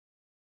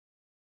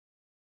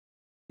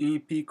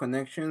WEP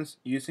connections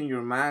using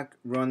your Mac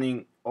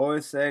running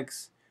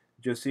OSX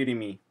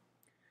Yosemite.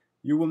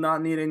 You will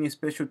not need any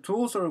special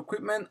tools or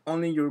equipment,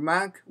 only your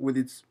Mac with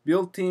its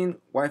built-in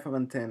Wi-Fi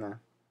antenna.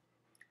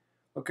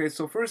 Okay,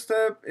 so first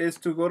step is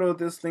to go to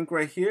this link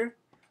right here.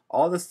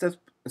 All the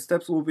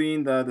steps will be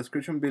in the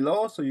description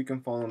below so you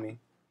can follow me.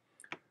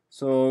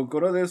 So go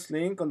to this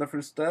link on the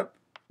first step.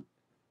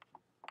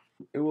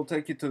 It will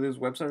take you to this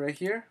website right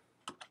here.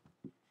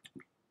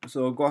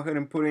 So go ahead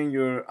and put in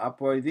your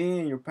Apple ID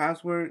and your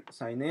password,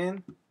 sign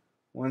in.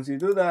 Once you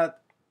do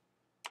that,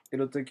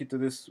 it'll take you to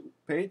this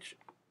page.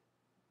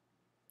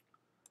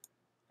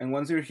 And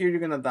once you're here,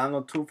 you're gonna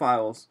download two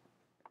files.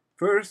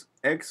 First,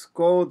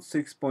 Xcode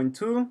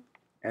 6.2,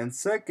 and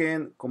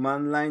second,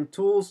 command line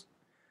tools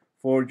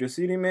for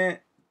Yosemite,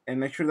 and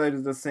make sure that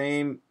it's the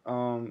same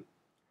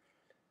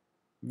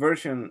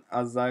version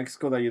as the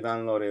Xcode that you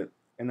downloaded.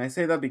 And I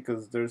say that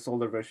because there's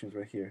older versions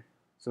right here.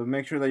 So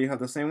make sure that you have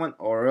the same one,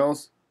 or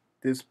else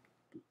this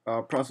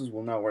process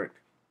will not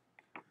work.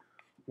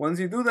 Once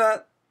you do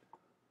that,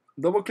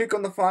 double click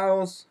on the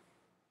files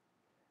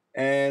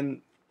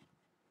and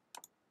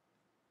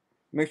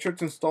make sure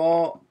to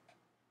install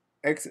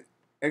Xcode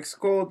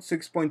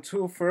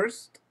 6.2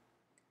 first,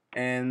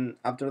 and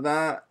after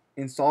that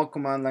install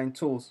command line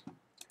tools.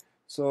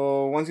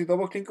 So once you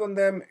double click on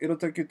them, it'll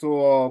take you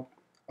to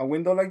a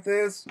window like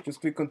this.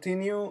 Just click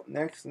continue,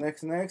 next,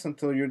 next, next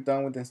until you're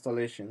done with the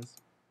installations.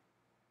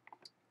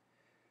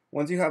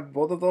 Once you have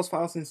both of those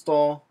files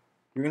installed,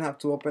 you're gonna have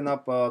to open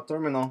up a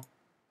terminal.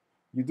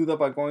 You do that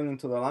by going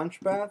into the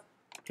launchpad,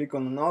 click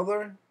on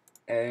another,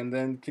 and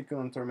then click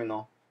on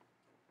terminal.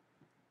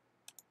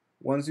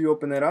 Once you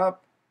open it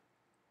up,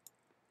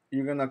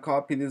 you're gonna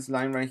copy this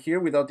line right here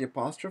without the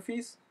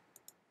apostrophes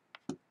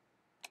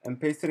and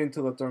paste it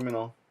into the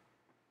terminal.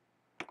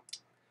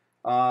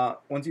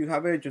 Once you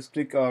have it, just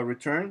click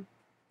return,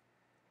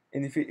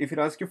 and if it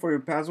asks you for your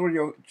password,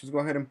 you just go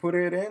ahead and put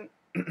it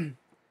in.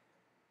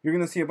 You're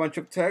gonna see a bunch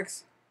of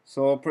text,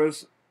 so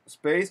press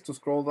space to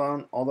scroll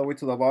down all the way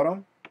to the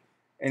bottom,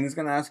 and it's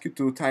gonna ask you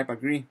to type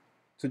agree.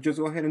 So just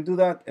go ahead and do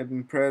that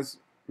and press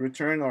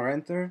return or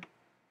enter.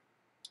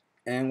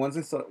 And once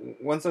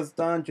that's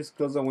done, just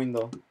close the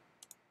window.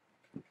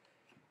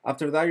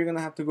 After that, you're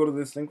gonna have to go to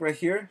this link right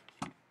here,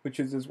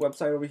 which is this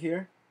website over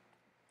here,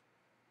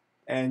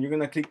 and you're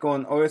gonna click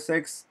on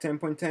OSX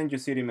 10.10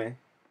 Yosemite.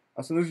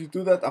 As soon as you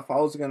do that, a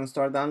file is gonna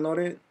start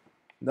downloading.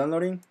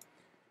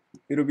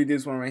 It'll be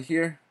this one right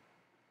here.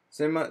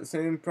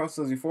 Same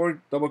process as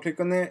before. Double click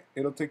on it.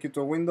 It'll take you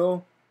to a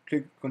window.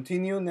 Click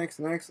continue, next,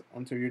 next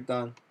until you're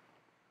done.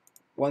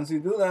 Once you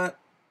do that,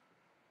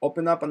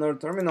 open up another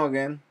terminal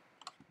again,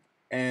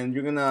 and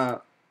you're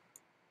gonna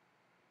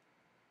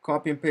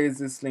copy and paste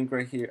this link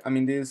right here.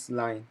 This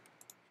line,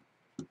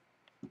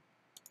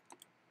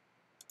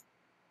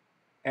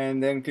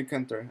 and then click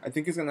enter. I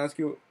think it's gonna ask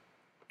you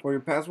for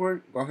your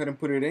password. Go ahead and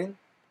put it in.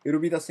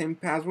 It'll be the same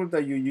password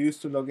that you use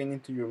to log in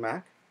into your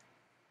Mac.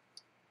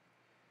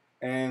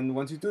 And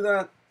once you do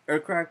that,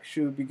 aircrack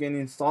should begin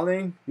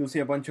installing. You'll see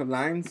a bunch of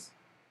lines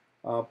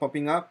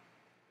popping up.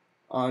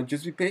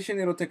 Just be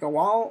patient; it'll take a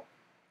while,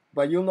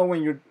 but you'll know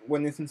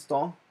when it's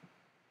installed,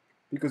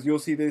 because you'll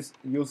see this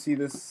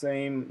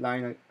same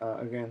line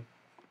again.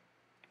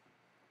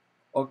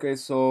 Okay,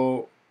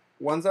 so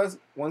once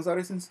that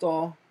is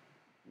installed,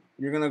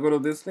 you're gonna go to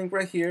this link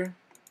right here,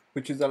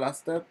 which is the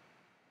last step,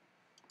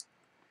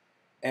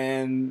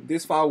 and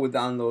this file will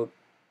download.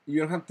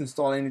 You don't have to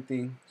install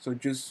anything, so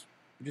just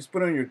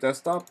put it on your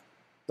desktop,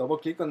 double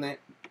click on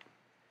it.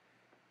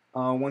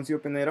 Once you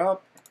open it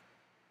up,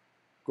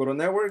 go to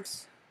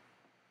networks,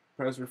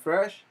 press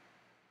refresh,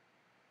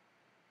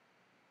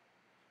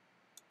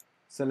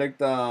 select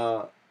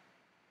the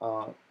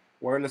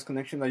wireless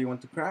connection that you want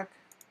to crack,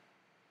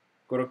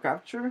 go to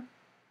capture,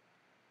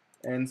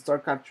 and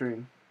start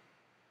capturing.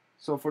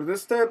 So for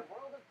this step,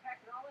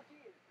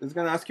 it's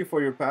gonna ask you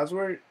for your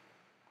password,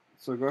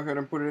 so go ahead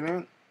and put it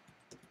in,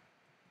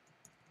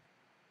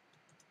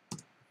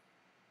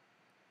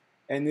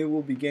 and it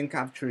will begin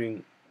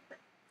capturing.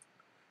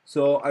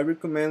 So I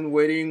recommend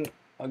waiting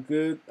a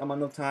good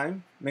amount of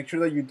time. Make sure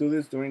that you do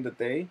this during the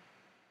day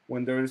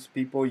when there's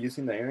people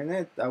using the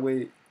internet. That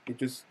way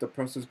the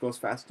process goes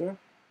faster,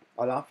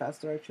 a lot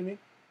faster actually.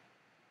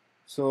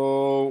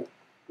 So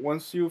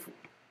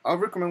I'll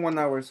recommend 1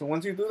 hour. So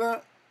once you do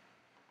that,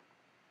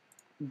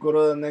 go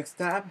to the next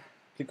tab,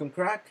 click on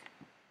crack,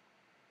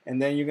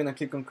 and then you're gonna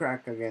click on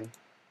crack again,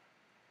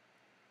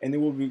 and it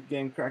will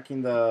begin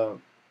cracking the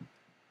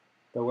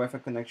Wi-Fi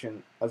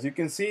connection. As you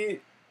can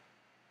see,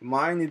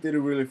 it did it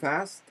really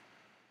fast.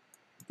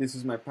 This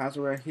is my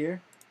password right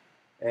here,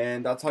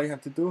 and that's all you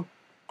have to do.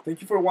 Thank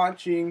you for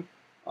watching.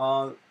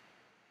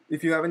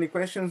 If you have any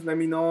questions, let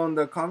me know in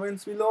the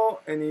comments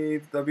below, and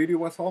if the video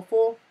was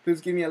helpful,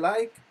 please give me a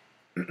like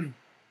and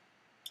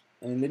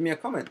leave me a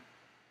comment.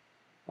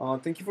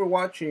 Thank you for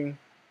watching.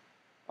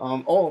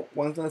 Oh,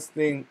 one last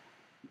thing.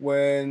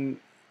 When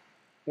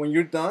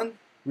you're done,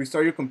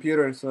 restart your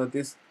computer so that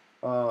this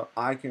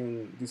eye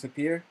can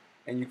disappear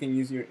and you can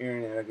use your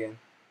internet again.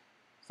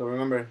 So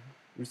remember,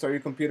 Restart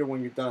your computer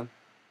when you're done.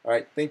 All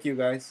right, thank you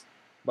guys.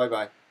 Bye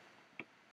bye.